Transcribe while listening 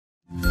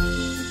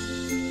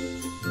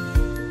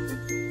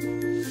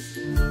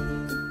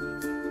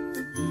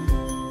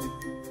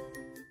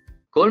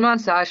Goldman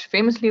Sachs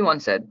famously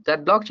once said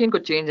that blockchain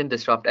could change and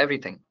disrupt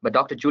everything, but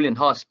Dr. Julian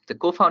Hosp, the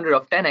co-founder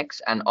of 10x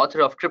and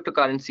author of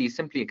Cryptocurrency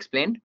Simply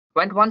Explained,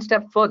 went one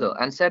step further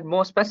and said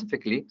more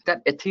specifically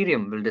that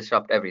Ethereum will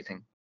disrupt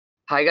everything.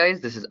 Hi guys,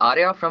 this is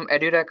Arya from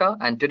Edureka,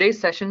 and today's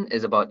session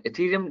is about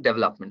Ethereum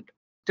development.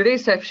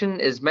 Today's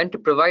session is meant to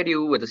provide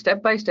you with a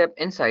step-by-step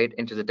insight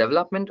into the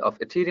development of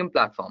Ethereum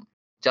platform.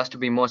 Just to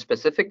be more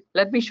specific,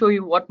 let me show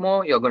you what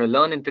more you're going to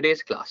learn in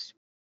today's class.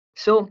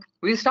 So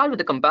we'll start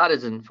with a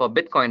comparison for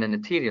Bitcoin and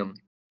Ethereum.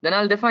 Then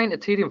I'll define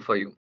Ethereum for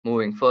you.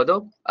 Moving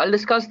further, I'll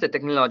discuss the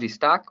technology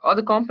stack or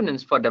the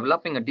components for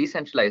developing a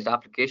decentralized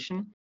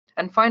application.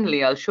 And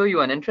finally, I'll show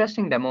you an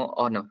interesting demo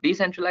on a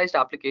decentralized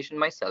application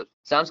myself.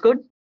 Sounds good?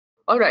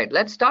 Alright,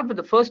 let's start with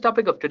the first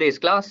topic of today's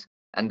class,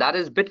 and that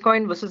is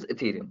Bitcoin versus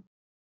Ethereum.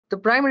 The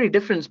primary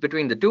difference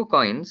between the two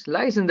coins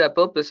lies in their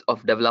purpose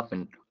of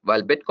development.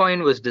 While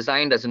Bitcoin was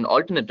designed as an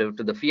alternative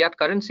to the fiat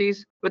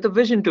currencies with a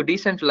vision to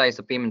decentralize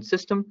the payment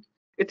system,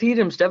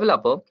 Ethereum's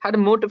developer had a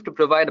motive to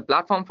provide a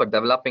platform for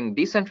developing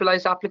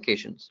decentralized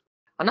applications.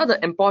 Another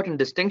important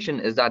distinction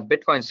is that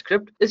Bitcoin's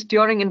script is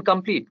Turing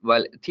incomplete,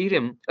 while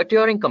Ethereum a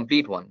Turing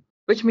complete one,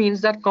 which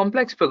means that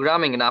complex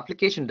programming and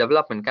application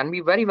development can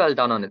be very well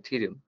done on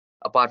Ethereum.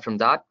 Apart from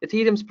that,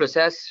 Ethereum's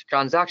process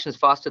transactions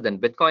faster than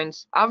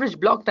Bitcoin's. Average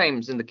block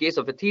times in the case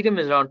of Ethereum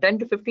is around 10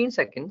 to 15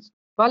 seconds,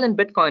 while in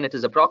Bitcoin it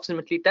is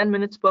approximately 10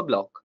 minutes per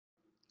block.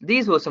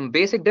 These were some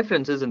basic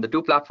differences in the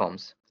two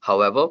platforms.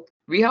 However,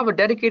 we have a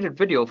dedicated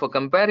video for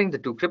comparing the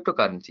two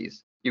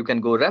cryptocurrencies. You can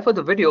go refer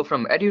the video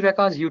from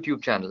Edureka's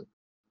YouTube channel.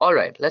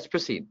 Alright, let's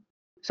proceed.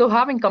 So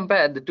having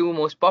compared the two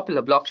most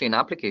popular blockchain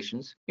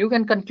applications, you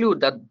can conclude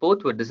that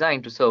both were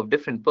designed to serve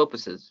different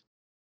purposes.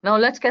 Now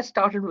let's get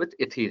started with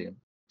Ethereum.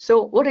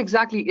 So what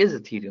exactly is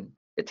Ethereum?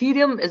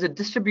 Ethereum is a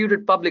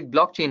distributed public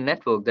blockchain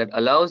network that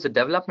allows the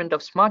development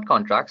of smart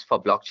contracts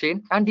for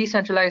blockchain and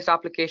decentralized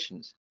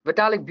applications.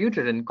 Vitalik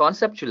Buterin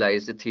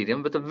conceptualized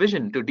Ethereum with a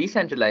vision to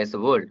decentralize the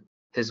world.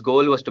 His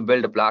goal was to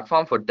build a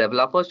platform for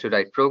developers to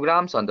write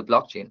programs on the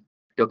blockchain.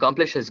 To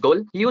accomplish his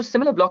goal, he used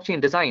similar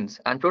blockchain designs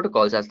and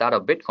protocols as that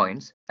of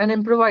Bitcoin's and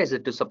improvised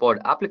it to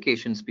support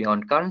applications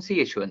beyond currency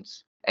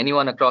issuance.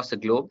 Anyone across the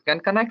globe can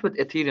connect with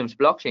Ethereum's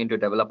blockchain to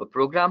develop a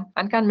program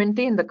and can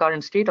maintain the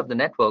current state of the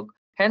network,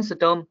 hence the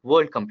term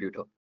world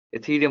computer.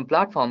 Ethereum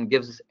platform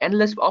gives us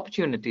endless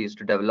opportunities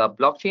to develop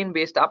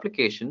blockchain-based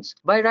applications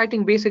by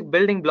writing basic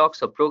building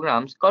blocks of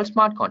programs called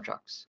smart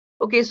contracts.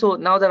 Okay, so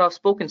now that I've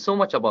spoken so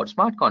much about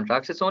smart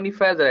contracts, it's only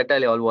fair that I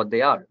tell you all what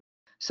they are.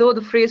 So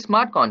the phrase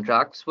smart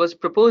contracts was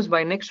proposed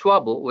by Nick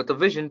Schwabo with a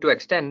vision to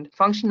extend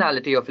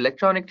functionality of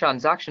electronic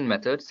transaction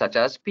methods such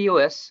as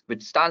POS,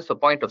 which stands for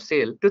point of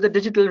sale, to the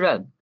digital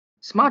realm.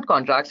 Smart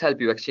contracts help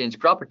you exchange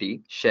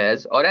property,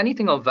 shares, or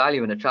anything of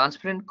value in a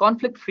transparent,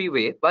 conflict-free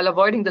way while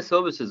avoiding the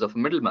services of a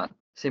middleman.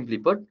 Simply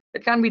put,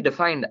 it can be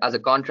defined as a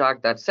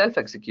contract that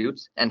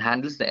self-executes and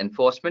handles the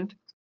enforcement,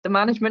 the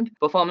management,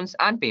 performance,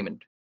 and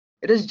payment.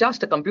 It is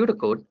just a computer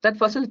code that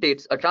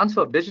facilitates a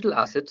transfer of digital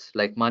assets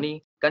like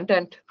money,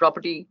 content,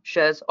 property,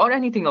 shares, or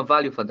anything of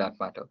value for that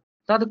matter.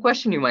 Now the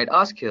question you might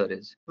ask here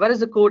is, where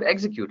is the code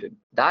executed?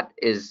 That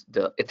is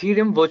the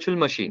Ethereum virtual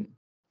machine.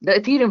 The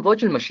Ethereum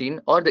virtual machine,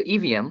 or the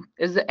E.V.M,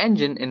 is the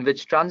engine in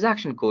which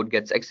transaction code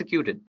gets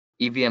executed.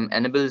 E.V.M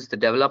enables the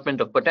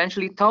development of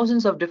potentially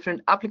thousands of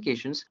different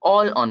applications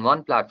all on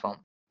one platform.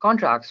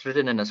 Contracts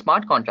written in a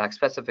smart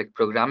contract-specific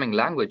programming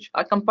language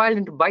are compiled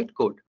into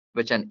bytecode,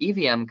 which an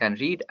E.V.M can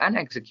read and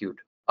execute.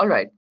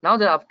 Alright, now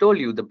that I've told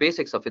you the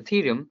basics of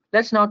Ethereum,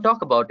 let's now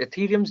talk about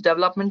Ethereum's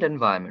development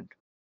environment.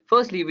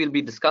 Firstly, we'll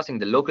be discussing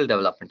the local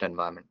development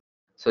environment.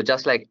 So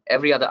just like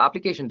every other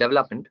application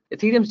development,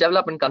 Ethereum's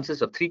development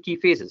consists of three key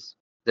phases.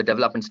 The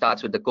development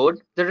starts with the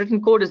code, the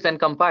written code is then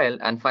compiled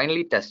and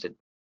finally tested.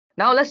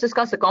 Now let's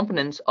discuss the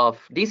components of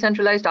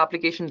decentralized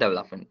application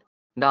development.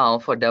 Now,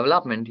 for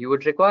development, you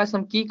would require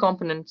some key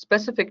components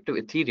specific to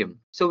Ethereum.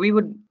 So we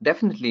would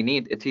definitely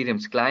need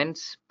Ethereum's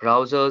clients,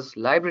 browsers,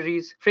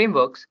 libraries,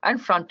 frameworks,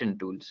 and front-end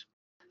tools.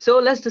 So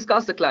let's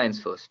discuss the clients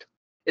first.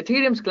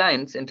 Ethereum's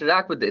clients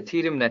interact with the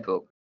Ethereum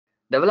network.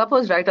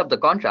 Developers write up the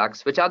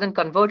contracts, which are then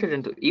converted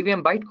into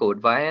E.V.M bytecode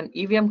via an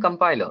E.V.M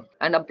compiler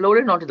and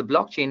uploaded onto the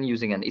blockchain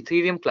using an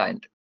Ethereum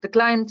client. The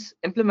clients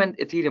implement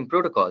Ethereum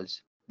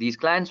protocols. These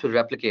clients will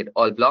replicate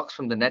all blocks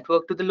from the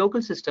network to the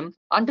local system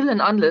until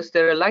and unless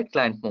they're a light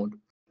client mode.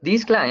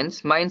 These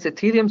clients mines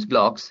Ethereum's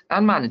blocks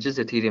and manages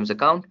Ethereum's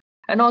account,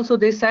 and also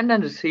they send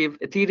and receive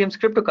Ethereum's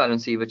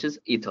cryptocurrency, which is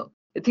Ether.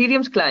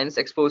 Ethereum's clients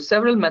expose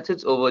several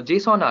methods over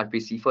JSON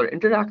RPC for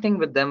interacting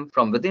with them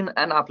from within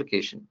an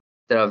application.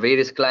 There are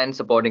various clients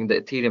supporting the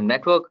Ethereum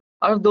network.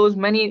 Out of those,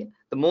 the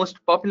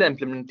most popular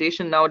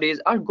implementation nowadays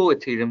are Go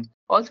Ethereum,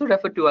 also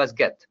referred to as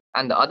Geth,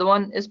 and the other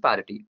one is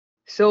Parity.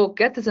 So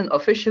Geth is an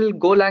official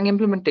Golang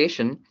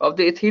implementation of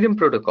the Ethereum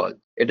protocol.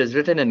 It is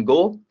written in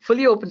Go,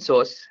 fully open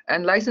source,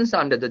 and licensed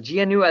under the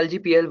GNU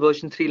LGPL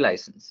version 3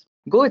 license.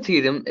 Go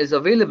Ethereum is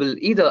available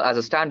either as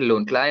a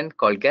standalone client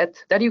called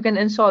Geth that you can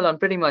install on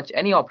pretty much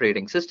any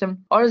operating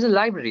system, or as a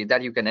library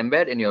that you can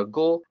embed in your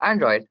Go,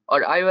 Android,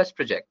 or iOS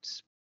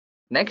projects.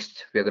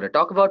 Next, we're going to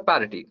talk about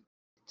Parity.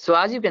 So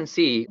as you can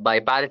see by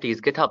Parity's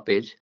GitHub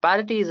page,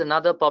 Parity is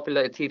another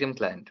popular Ethereum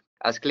client.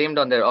 As claimed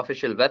on their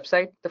official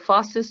website, the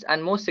fastest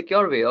and most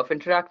secure way of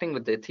interacting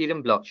with the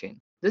Ethereum blockchain.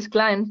 This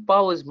client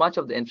powers much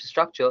of the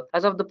infrastructure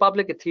as of the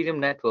public Ethereum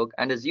network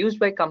and is used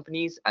by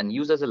companies and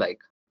users alike.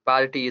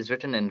 Parity is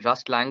written in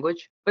Rust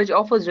language, which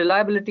offers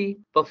reliability,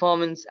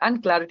 performance,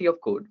 and clarity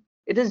of code.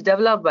 It is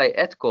developed by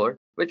Ethcore,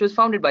 which was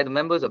founded by the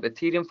members of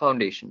Ethereum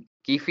Foundation.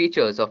 Key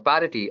features of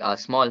Parity are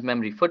small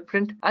memory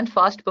footprint and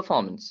fast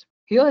performance.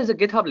 Here is a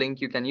GitHub link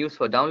you can use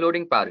for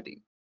downloading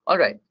Parity.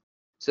 Alright,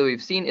 so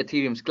we've seen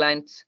Ethereum's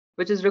clients,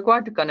 which is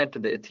required to connect to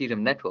the Ethereum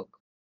network.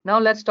 Now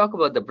let's talk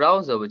about the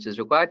browser, which is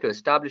required to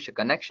establish a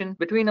connection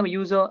between a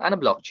user and a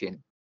blockchain.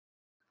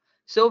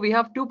 So we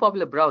have two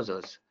popular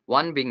browsers,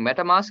 one being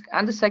MetaMask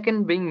and the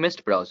second being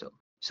Mist browser.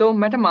 So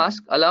MetaMask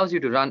allows you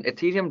to run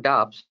Ethereum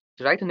dApps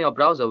right in your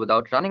browser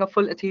without running a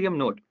full Ethereum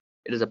node.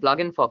 It is a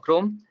plugin for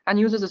Chrome and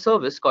uses a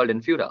service called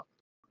Infura.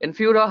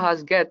 Infura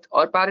has Get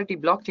or Parity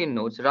blockchain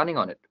nodes running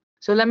on it.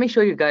 So let me show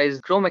you guys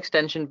Chrome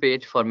extension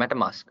page for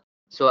MetaMask.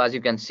 So as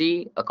you can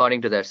see,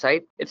 according to their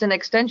site, it's an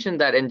extension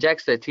that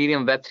injects the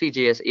Ethereum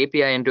Web3.js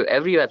API into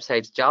every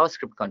website's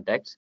JavaScript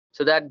context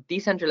so that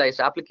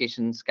decentralized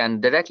applications can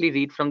directly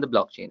read from the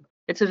blockchain.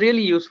 It's a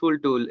really useful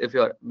tool if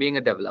you're being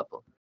a developer.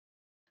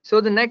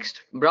 So the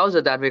next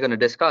browser that we're going to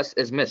discuss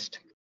is Mist.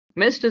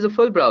 Mist is a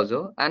full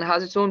browser and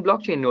has its own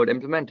blockchain node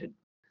implemented.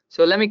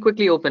 So let me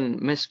quickly open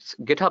Mist's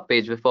GitHub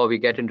page before we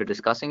get into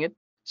discussing it.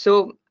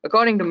 So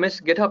according to Mist's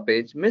GitHub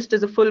page, Mist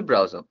is a full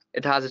browser.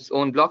 It has its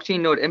own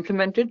blockchain node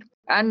implemented,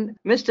 and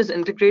Mist is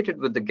integrated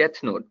with the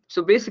Get node.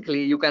 So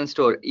basically, you can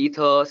store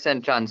Ether,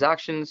 send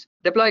transactions,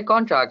 deploy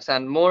contracts,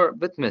 and more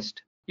with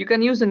Mist. You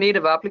can use a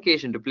native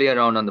application to play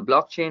around on the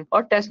blockchain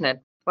or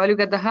testnet while you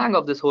get the hang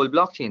of this whole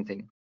blockchain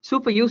thing.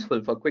 Super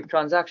useful for quick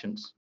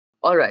transactions.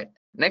 Alright,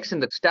 next in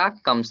the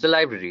stack comes the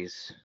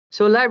libraries.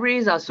 So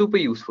libraries are super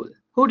useful.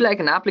 Who'd like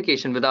an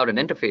application without an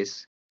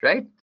interface,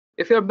 right?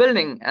 If you're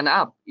building an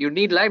app, you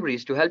need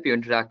libraries to help you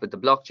interact with the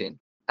blockchain.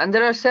 And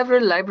there are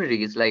several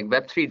libraries like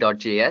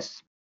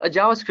Web3.js, a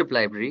JavaScript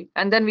library,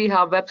 and then we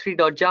have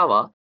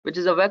Web3.java, which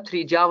is a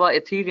Web3 Java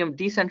Ethereum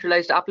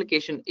decentralized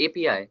application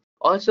API.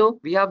 Also,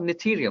 we have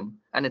Ethereum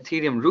and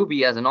Ethereum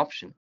Ruby as an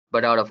option.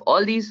 But out of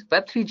all these,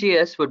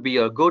 Web3.js would be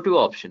your go-to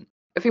option.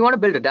 If you want to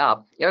build a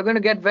dApp, you're going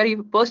to get very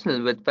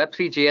personal with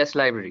Web3.js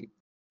library.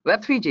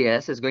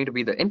 Web3.js is going to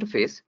be the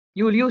interface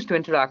you will use to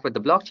interact with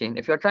the blockchain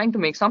if you're trying to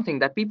make something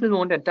that people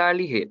won't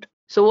entirely hate.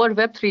 So what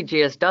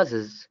Web3.js does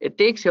is, it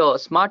takes your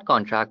smart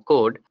contract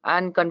code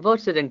and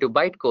converts it into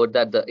bytecode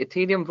that the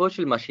Ethereum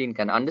virtual machine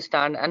can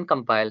understand and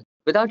compile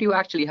without you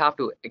actually have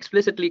to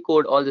explicitly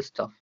code all this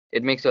stuff.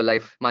 It makes your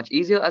life much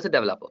easier as a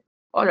developer.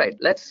 Alright,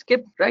 let's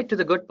skip right to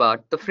the good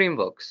part, the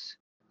frameworks.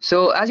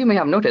 So as you may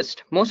have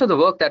noticed, most of the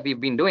work that we've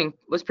been doing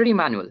was pretty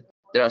manual.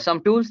 There are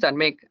some tools that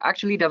make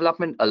actually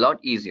development a lot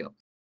easier.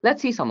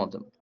 Let's see some of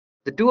them.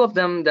 The two of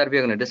them that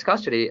we're going to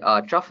discuss today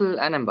are Truffle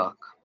and Embark.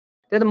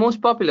 They're the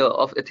most popular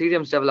of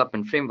Ethereum's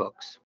development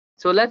frameworks.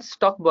 So let's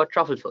talk about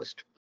Truffle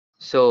first.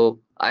 So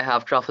I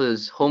have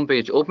Truffle's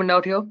homepage opened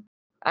out here.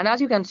 And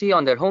as you can see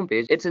on their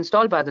homepage, it's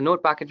installed by the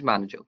Node Package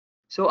Manager.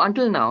 So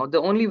until now,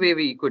 the only way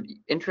we could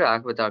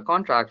interact with our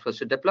contracts was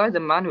to deploy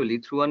them manually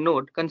through a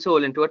node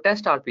console into a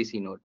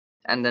TestRPC node,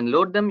 and then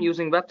load them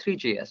using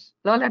Web3.js.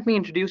 Now let me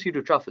introduce you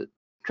to Truffle.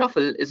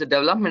 Truffle is a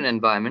development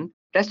environment,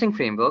 testing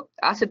framework,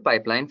 asset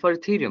pipeline for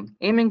Ethereum,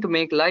 aiming to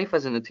make life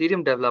as an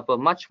Ethereum developer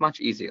much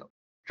easier.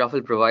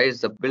 Truffle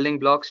provides the building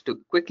blocks to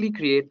quickly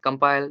create,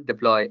 compile,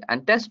 deploy,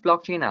 and test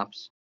blockchain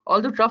apps.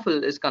 Although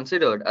Truffle is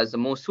considered as the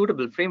most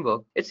suitable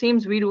framework, it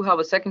seems we do have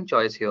a second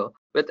choice here,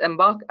 with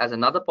Embark as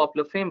another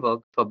popular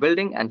framework for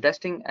building and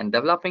testing and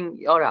developing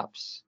your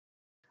apps.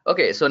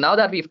 Okay, so now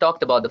that we've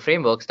talked about the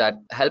frameworks that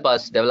help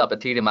us develop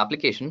Ethereum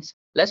applications,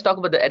 let's talk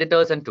about the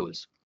editors and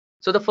tools.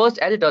 So the first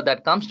editor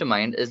that comes to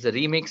mind is the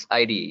Remix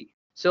IDE.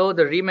 So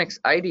the Remix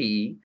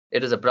IDE,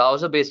 it is a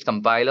browser-based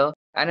compiler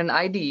and an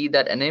IDE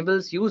that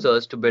enables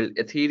users to build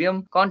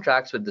Ethereum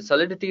contracts with the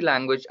Solidity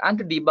language and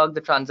to debug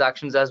the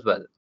transactions as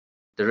well.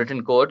 The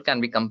written code can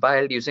be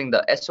compiled using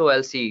the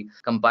SOLC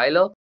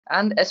compiler,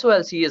 and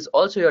SOLC is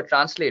also your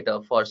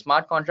translator for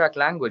smart contract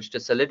language to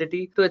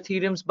Solidity to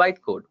Ethereum's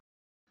bytecode.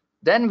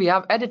 Then we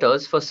have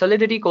editors for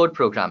Solidity code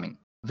programming.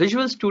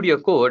 Visual Studio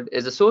Code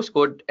is a source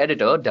code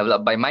editor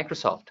developed by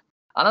Microsoft.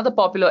 Another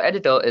popular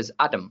editor is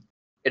Atom.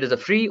 It is a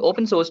free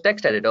open source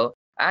text editor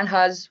and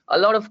has a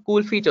lot of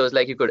cool features,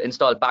 like you could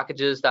install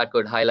packages that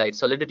could highlight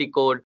Solidity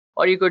code,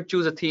 or you could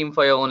choose a theme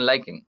for your own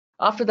liking.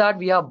 After that,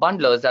 we have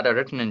bundlers that are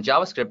written in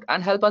JavaScript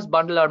and help us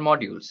bundle our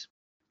modules.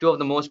 Two of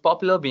the most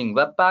popular being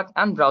Webpack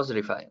and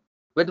Browserify.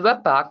 With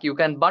Webpack, you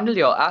can bundle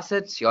your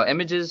assets, your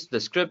images, the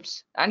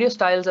scripts, and your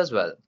styles as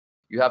well.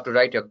 You have to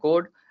write your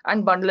code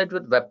and bundle it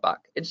with Webpack.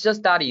 It's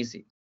just that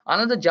easy.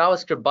 Another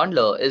JavaScript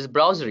bundler is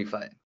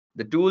Browserify.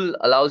 The tool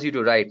allows you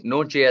to write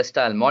Node.js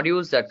style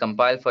modules that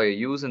compile for your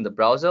use in the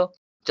browser.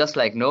 Just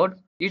like Node,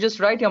 you just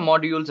write your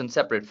modules in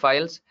separate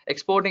files,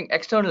 exporting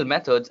external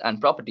methods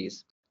and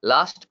properties.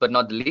 Last but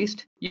not the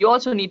least, you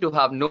also need to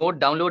have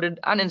Node downloaded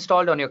and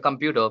installed on your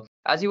computer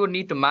as you would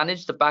need to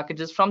manage the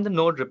packages from the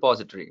node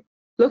repository.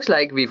 Looks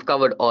like we've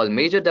covered all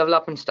major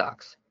development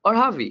stacks. Or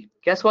have we?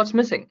 Guess what's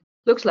missing?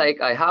 Looks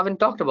like I haven't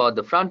talked about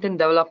the front-end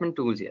development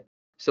tools yet.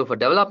 So for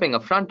developing a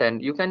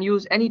front-end, you can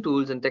use any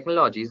tools and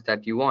technologies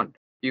that you want.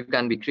 You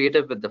can be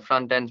creative with the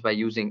front ends by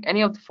using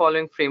any of the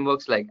following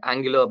frameworks like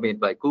Angular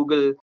made by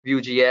Google,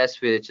 Vue.js,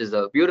 which is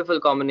a beautiful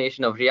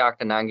combination of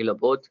React and Angular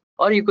both,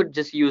 or you could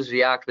just use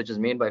React, which is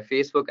made by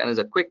Facebook and is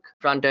a quick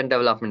front-end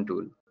development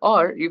tool.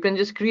 Or you can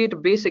just create a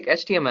basic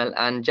HTML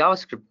and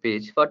JavaScript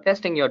page for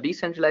testing your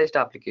decentralized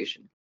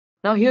application.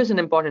 Now here's an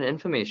important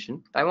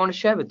information I want to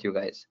share with you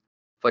guys.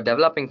 For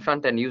developing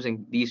front-end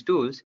using these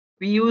tools,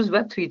 we use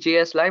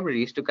Web3.js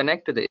libraries to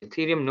connect to the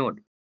Ethereum node.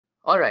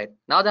 Alright,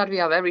 now that we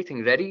have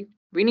everything ready,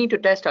 we need to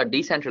test our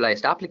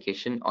decentralized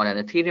application on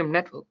an Ethereum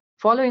network.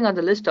 Following are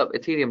the list of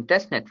Ethereum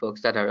test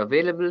networks that are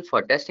available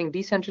for testing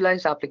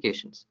decentralized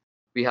applications.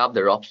 We have the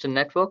Ropsten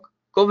network,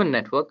 Coven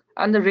network,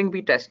 and the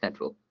Ringby test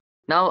network.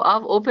 Now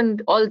I've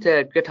opened all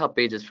their GitHub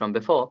pages from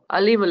before.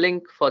 I'll leave a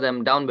link for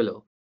them down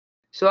below.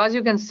 So as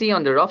you can see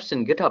on the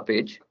Ropsten GitHub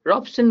page,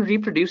 Ropsten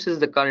reproduces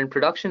the current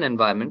production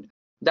environment,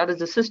 that is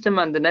the system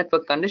and the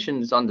network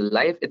conditions on the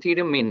live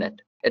Ethereum mainnet.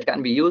 It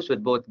can be used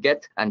with both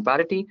get and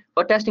parity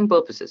for testing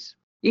purposes.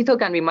 Ether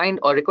can be mined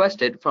or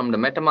requested from the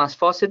MetaMask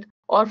faucet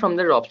or from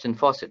the Ropsten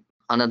faucet.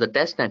 Another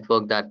test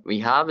network that we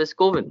have is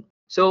Coven.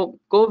 So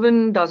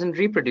Coven doesn't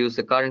reproduce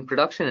the current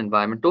production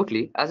environment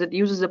totally, as it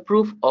uses a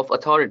proof of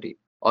authority.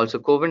 Also,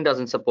 Coven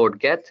doesn't support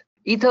get.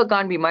 Ether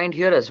can't be mined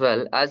here as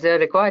well, as they are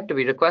required to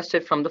be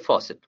requested from the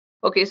faucet.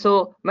 Okay,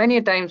 so many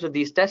a times with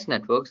these test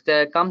networks,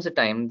 there comes a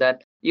time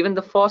that even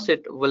the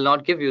faucet will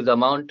not give you the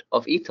amount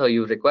of Ether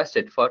you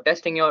requested for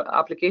testing your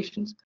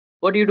applications.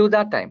 What do you do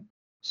that time?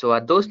 So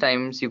at those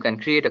times, you can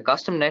create a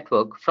custom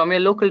network from your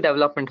local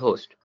development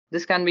host.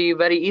 This can be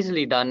very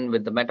easily done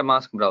with the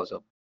MetaMask browser.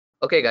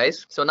 Okay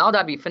guys, so now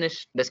that we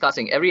finished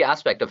discussing every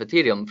aspect of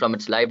Ethereum, from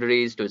its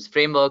libraries to its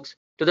frameworks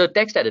to the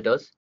text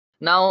editors,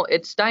 now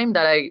it's time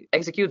that I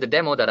execute the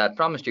demo that I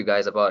promised you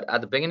guys about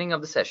at the beginning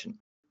of the session.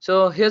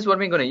 So here's what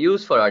we're going to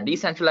use for our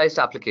decentralized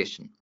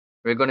application.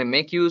 We're going to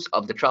make use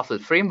of the Truffle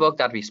framework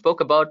that we spoke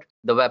about,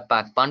 the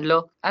Webpack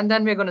bundler, and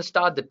then we're going to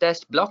start the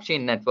test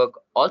blockchain network,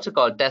 also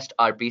called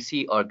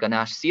TestRPC or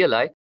Ganache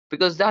CLI,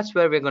 because that's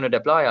where we're going to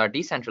deploy our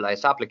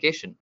decentralized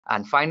application.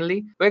 And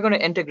finally, we're going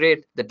to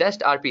integrate the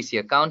TestRPC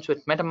accounts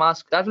with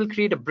MetaMask that will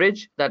create a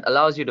bridge that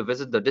allows you to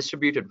visit the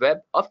distributed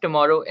web of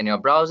tomorrow in your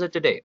browser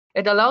today.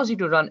 It allows you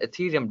to run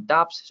Ethereum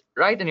dApps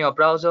right in your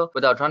browser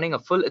without running a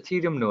full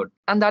Ethereum node.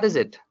 And that is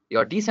it.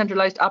 Your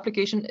decentralized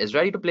application is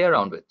ready to play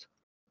around with.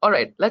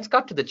 Alright, let's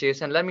cut to the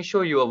chase and let me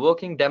show you a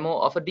working demo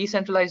of a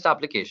decentralized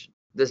application.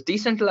 This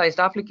decentralized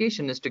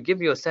application is to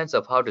give you a sense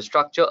of how to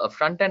structure a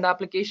front-end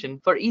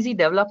application for easy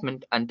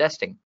development and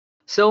testing.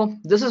 So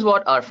this is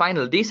what our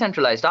final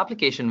decentralized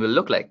application will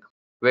look like.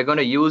 We're going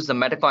to use the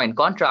Metacoin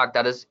contract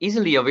that is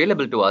easily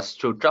available to us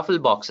through Truffle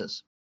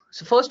boxes.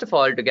 So first of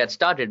all, to get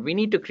started, we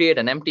need to create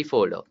an empty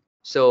folder.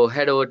 So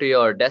head over to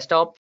your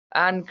desktop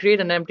and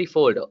create an empty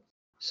folder.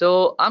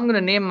 So I'm going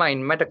to name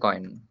mine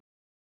Metacoin.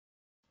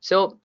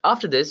 So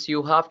after this,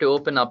 you have to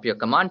open up your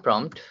command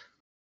prompt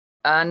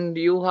and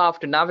you have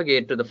to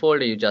navigate to the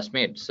folder you just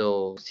made.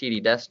 So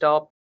cd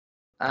desktop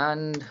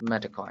and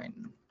Metacoin.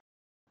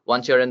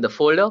 Once you're in the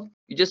folder,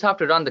 you just have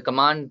to run the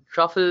command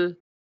truffle.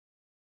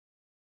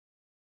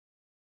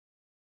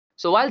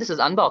 So while this is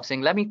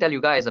unboxing, let me tell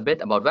you guys a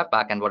bit about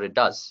Webpack and what it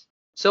does.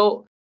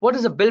 So what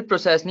does a build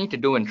process need to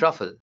do in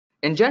Truffle?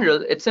 In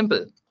general, it's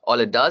simple. All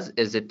it does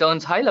is it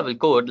turns high-level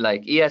code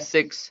like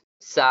ES6,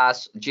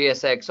 SAS,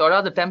 JSX, or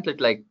other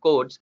template-like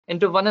codes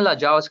into vanilla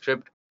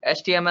JavaScript,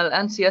 HTML,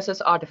 and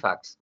CSS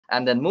artifacts,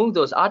 and then move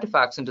those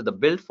artifacts into the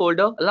build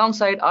folder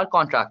alongside our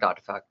contract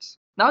artifacts.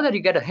 Now that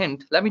you get a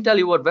hint, let me tell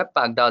you what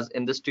Webpack does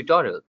in this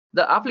tutorial.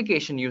 The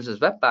application uses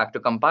Webpack to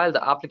compile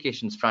the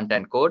application's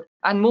front-end code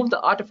and move the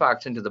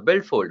artifacts into the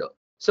build folder.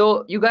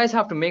 So you guys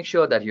have to make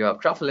sure that you have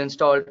Truffle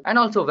installed and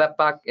also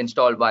Webpack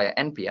installed via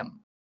npm.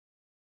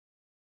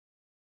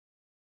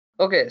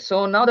 Okay,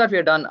 so now that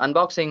we're done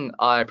unboxing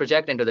our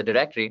project into the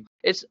directory,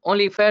 it's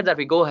only fair that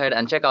we go ahead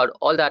and check out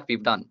all that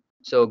we've done.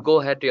 So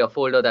go ahead to your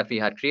folder that we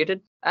had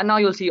created, and now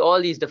you'll see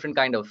all these different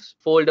kind of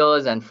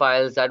folders and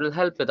files that will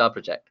help with our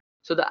project.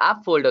 So the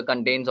app folder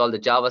contains all the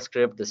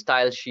JavaScript, the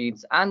style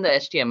sheets, and the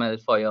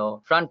HTML for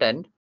your front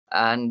end.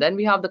 And then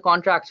we have the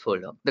contracts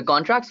folder. The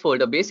contracts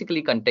folder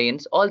basically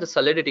contains all the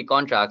Solidity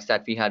contracts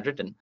that we had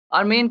written.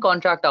 Our main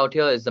contract out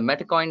here is the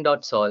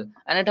metacoin.sol,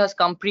 and it has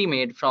come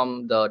pre-made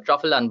from the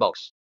Truffle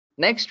unbox.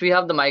 Next, we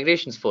have the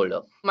migrations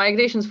folder.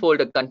 Migrations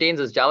folder contains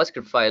this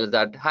JavaScript files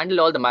that handle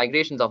all the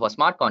migrations of our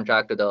smart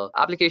contract to the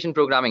application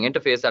programming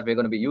interface that we're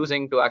going to be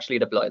using to actually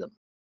deploy them.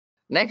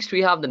 Next,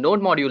 we have the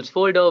node modules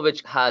folder,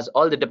 which has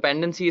all the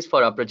dependencies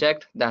for our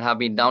project that have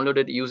been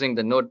downloaded using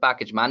the node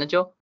package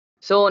manager.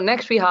 So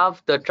next, we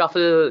have the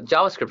Truffle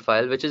JavaScript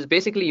file, which is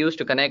basically used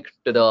to connect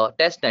to the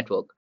test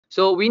network.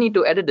 So we need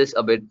to edit this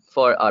a bit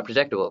for our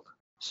project to work.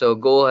 So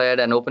go ahead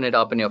and open it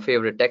up in your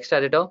favorite text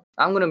editor.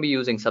 I'm going to be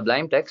using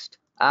Sublime Text.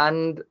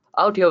 And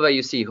out here where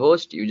you see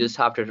host, you just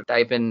have to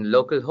type in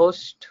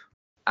localhost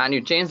and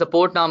you change the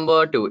port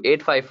number to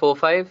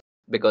 8545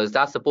 because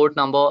that's the port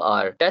number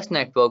our test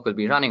network will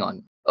be running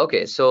on.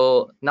 Okay,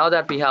 so now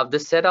that we have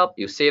this set up,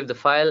 you save the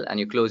file and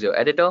you close your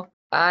editor.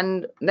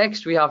 And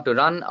next we have to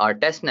run our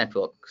test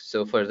network.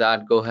 So for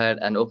that, go ahead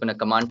and open a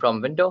command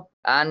prompt window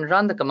and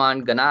run the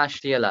command ganache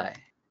CLI.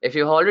 If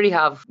you already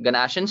have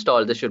Ganache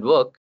installed, this should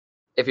work.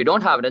 If you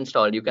don't have it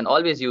installed, you can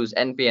always use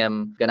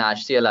npm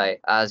ganache CLI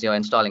as your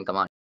installing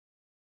command.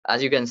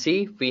 As you can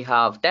see, we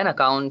have 10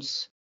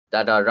 accounts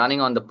that are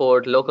running on the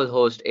port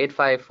localhost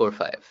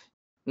 8545.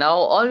 Now,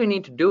 all we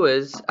need to do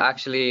is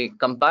actually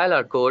compile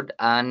our code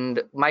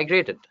and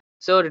migrate it.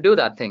 So to do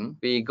that thing,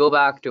 we go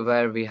back to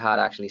where we had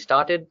actually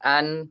started,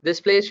 and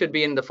this place should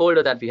be in the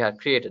folder that we had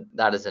created,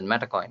 that is in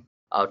Metacoin.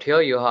 Out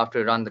here, you have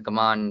to run the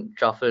command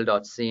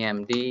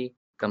truffle.cmd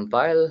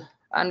compile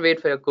and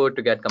wait for your code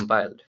to get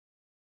compiled.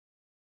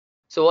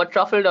 So what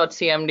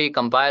truffle.cmd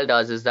compile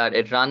does is that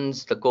it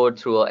runs the code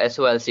through a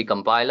SOLC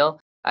compiler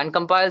and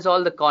compiles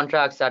all the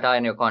contracts that are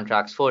in your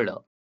contracts folder.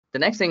 The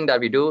next thing that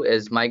we do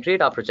is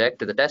migrate our project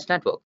to the test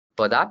network.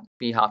 For that,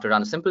 we have to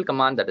run a simple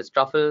command that is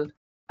truffle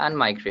and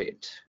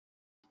migrate.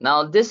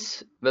 Now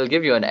this will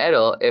give you an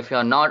error if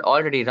you're not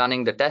already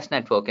running the test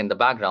network in the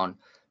background.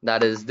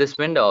 That is this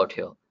window out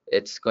here.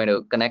 It's going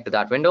to connect to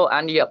that window,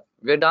 and yep,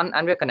 we're done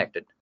and we're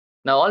connected.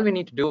 Now all we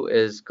need to do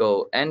is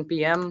go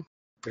npm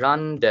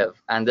run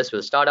dev, and this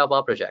will start up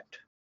our project.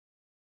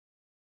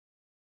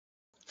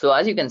 So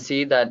as you can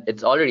see that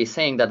it's already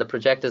saying that the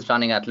project is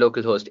running at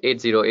localhost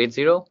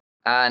 8080,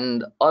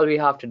 and all we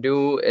have to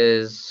do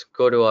is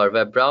go to our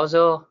web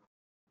browser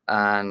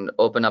and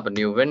open up a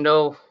new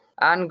window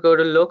and go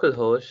to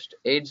localhost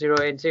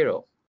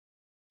 8080.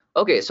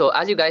 Okay, so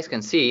as you guys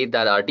can see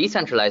that our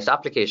decentralized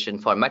application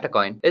for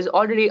Metacoin is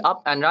already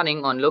up and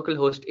running on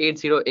localhost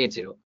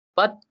 8080.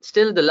 But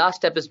still the last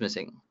step is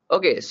missing.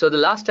 Okay, so the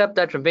last step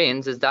that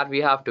remains is that we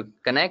have to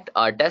connect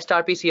our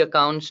TestRPC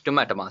accounts to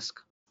MetaMask.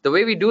 The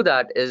way we do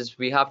that is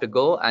we have to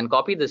go and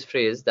copy this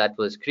phrase that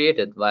was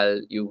created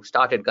while you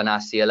started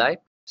Ganache CLI.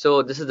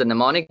 So this is the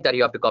mnemonic that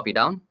you have to copy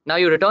down. Now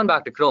you return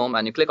back to Chrome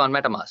and you click on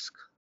MetaMask.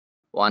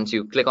 Once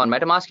you click on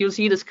MetaMask, you'll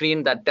see the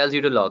screen that tells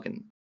you to log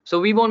in. So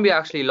we won't be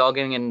actually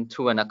logging in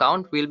through an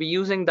account. We'll be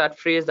using that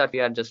phrase that we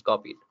had just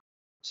copied.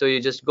 So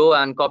you just go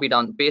and copy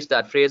down, paste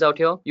that phrase out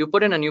here. You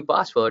put in a new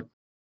password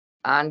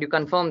and you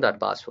confirm that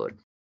password.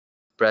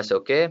 Press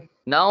OK.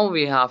 Now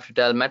we have to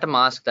tell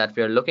MetaMask that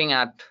we are looking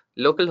at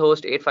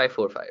localhost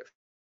 8545.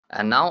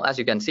 And now, as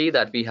you can see,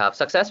 that we have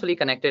successfully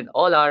connected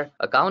all our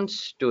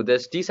accounts to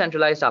this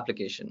decentralized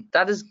application.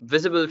 That is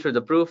visible through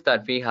the proof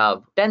that we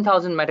have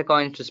 10,000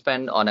 Metacoins to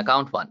spend on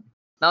account 1.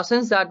 Now,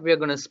 since that we are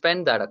going to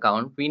spend that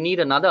account, we need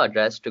another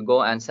address to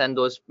go and send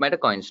those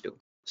Metacoins to.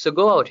 So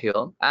go out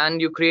here and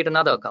you create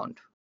another account.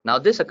 Now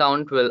this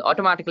account will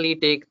automatically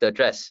take the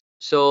address.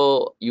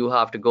 So you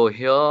have to go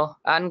here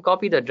and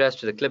copy the address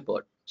to the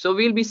clipboard. So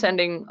we'll be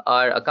sending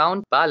our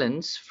account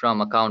balance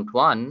from account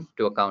 1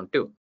 to account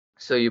 2.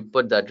 So you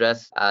put the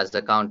address as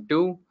account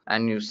 2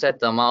 and you set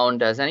the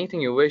amount as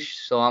anything you wish.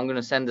 So I'm going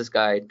to send this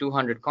guy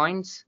 200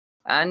 coins,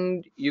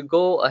 and you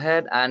go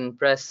ahead and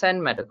press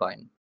send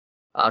Metacoin.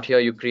 Out here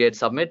you create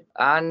submit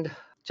and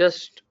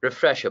just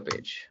refresh your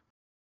page.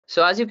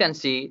 So as you can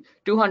see,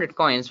 200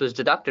 coins was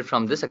deducted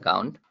from this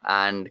account,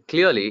 and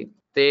clearly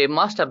they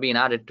must have been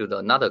added to the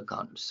another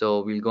account.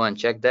 So we'll go and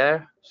check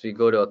there. So we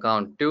go to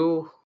account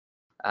 2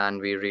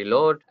 and we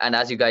reload, and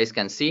as you guys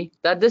can see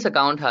that this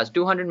account has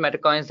 200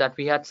 Metacoins that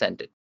we had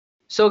sent it.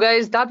 So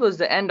guys, that was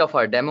the end of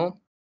our demo,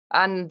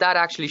 and that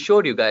actually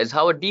showed you guys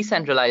how a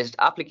decentralized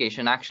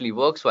application actually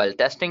works while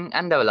testing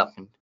and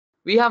development.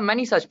 We have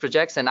many such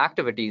projects and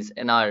activities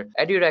in our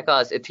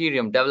Edureka's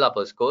Ethereum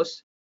Developers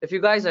course. If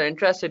you guys are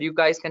interested, you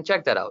guys can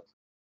check that out.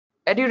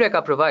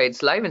 Edureka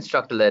provides live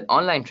instructor-led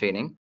online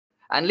training,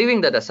 and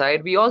leaving that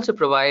aside, we also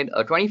provide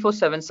a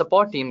 24/7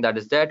 support team that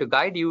is there to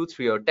guide you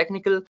through your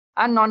technical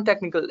and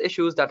non-technical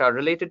issues that are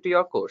related to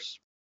your course.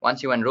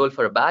 Once you enroll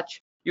for a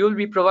batch, you will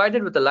be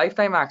provided with a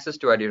lifetime access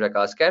to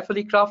Edureka's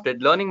carefully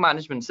crafted learning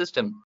management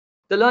system.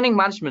 The learning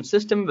management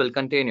system will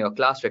contain your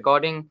class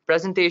recording,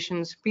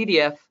 presentations,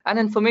 PDF, and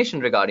information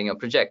regarding your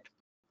project.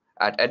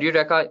 At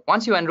Edureka,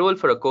 once you enroll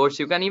for a course,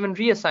 you can even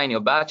reassign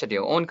your batch at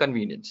your own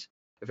convenience.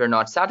 If you're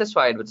not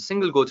satisfied with a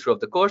single go-through of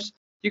the course,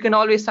 you can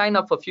always sign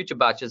up for future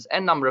batches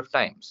n number of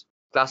times.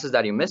 Classes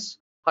that you miss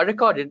are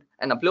recorded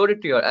and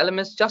uploaded to your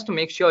LMS just to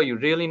make sure you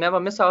really never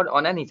miss out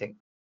on anything.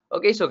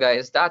 Okay, so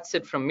guys, that's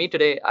it from me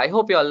today. I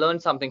hope you all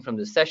learned something from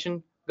this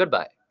session.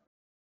 Goodbye.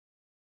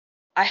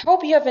 I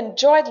hope you have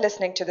enjoyed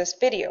listening to this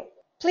video.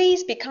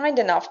 Please be kind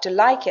enough to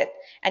like it,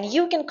 and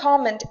you can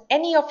comment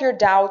any of your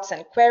doubts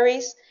and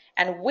queries,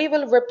 and we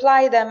will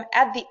reply them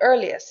at the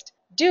earliest.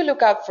 Do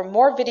look out for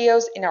more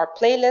videos in our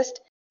playlist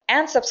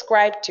and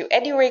subscribe to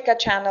Edureka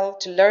channel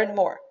to learn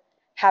more.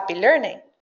 Happy learning!